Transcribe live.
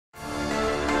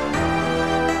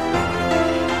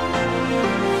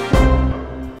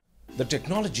The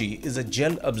technology is a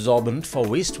gel absorbent for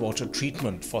wastewater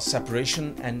treatment for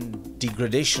separation and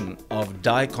degradation of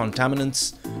dye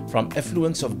contaminants from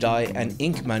effluents of dye and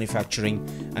ink manufacturing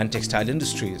and textile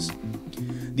industries.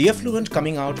 The effluent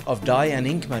coming out of dye and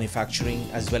ink manufacturing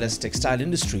as well as textile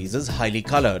industries is highly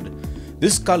colored.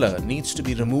 This color needs to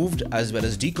be removed as well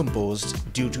as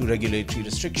decomposed due to regulatory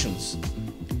restrictions.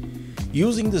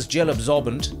 Using this gel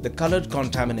absorbent, the colored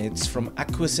contaminates from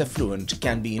aqueous effluent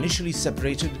can be initially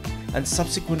separated and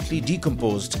subsequently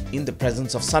decomposed in the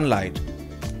presence of sunlight,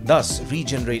 thus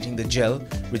regenerating the gel,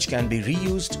 which can be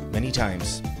reused many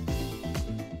times.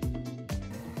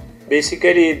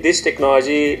 Basically, this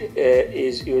technology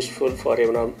is useful for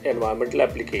environmental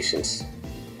applications.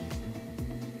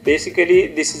 Basically,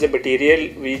 this is a material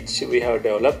which we have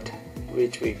developed,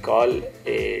 which we call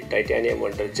a titanium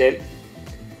wonder gel.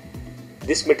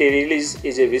 This material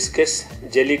is a viscous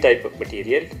jelly type of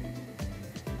material.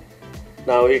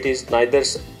 Now it is neither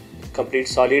complete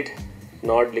solid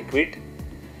nor liquid.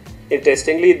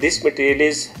 Interestingly, this material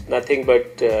is nothing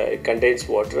but contains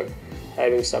water,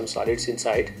 having some solids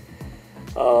inside.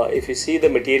 If you see, the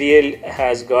material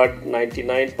has got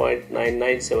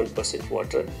 99.997%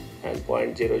 water and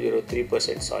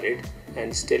 0.003% solid,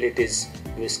 and still it is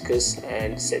viscous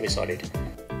and semi-solid.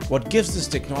 What gives this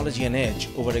technology an edge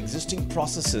over existing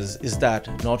processes is that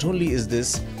not only is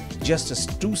this just a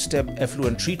two-step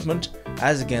effluent treatment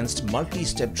as against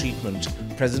multi-step treatment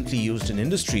presently used in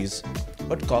industries,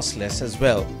 but costs less as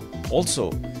well.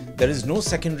 Also, there is no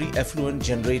secondary effluent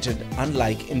generated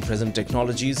unlike in present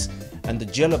technologies, and the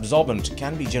gel absorbent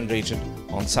can be generated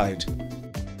on site.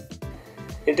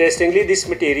 Interestingly, this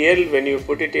material, when you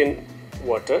put it in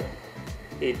water,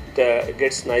 it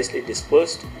gets nicely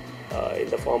dispersed in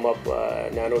the form of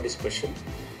nano dispersion,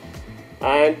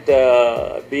 and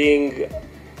being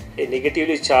a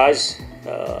negatively charged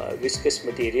viscous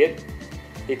material,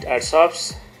 it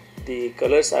absorbs the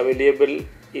colors available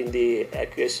in the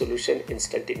aqueous solution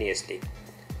instantaneously.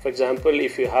 For example,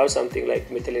 if you have something like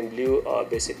methylene blue or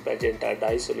basic magenta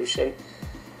dye solution,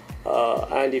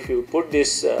 and if you put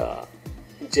this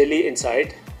jelly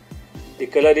inside, the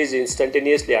color is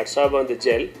instantaneously absorbed on the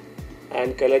gel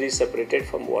and color is separated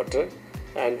from water,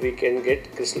 and we can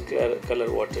get crystal clear color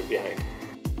water behind.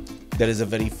 There is a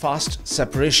very fast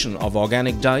separation of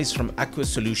organic dyes from aqueous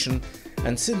solution,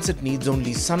 and since it needs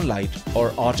only sunlight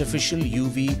or artificial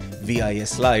UV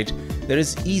VIS light, there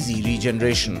is easy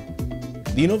regeneration.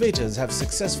 The innovators have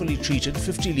successfully treated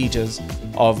 50 liters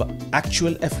of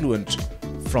actual effluent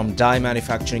from dye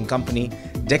manufacturing company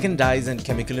Deccan Dyes and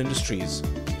Chemical Industries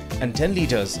and 10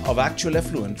 liters of actual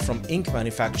effluent from ink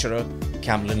manufacturer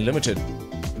Camlin Limited.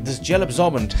 This gel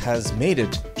absorbent has made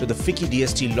it to the FICCI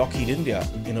DST Lockheed India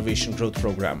Innovation Growth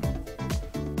Program.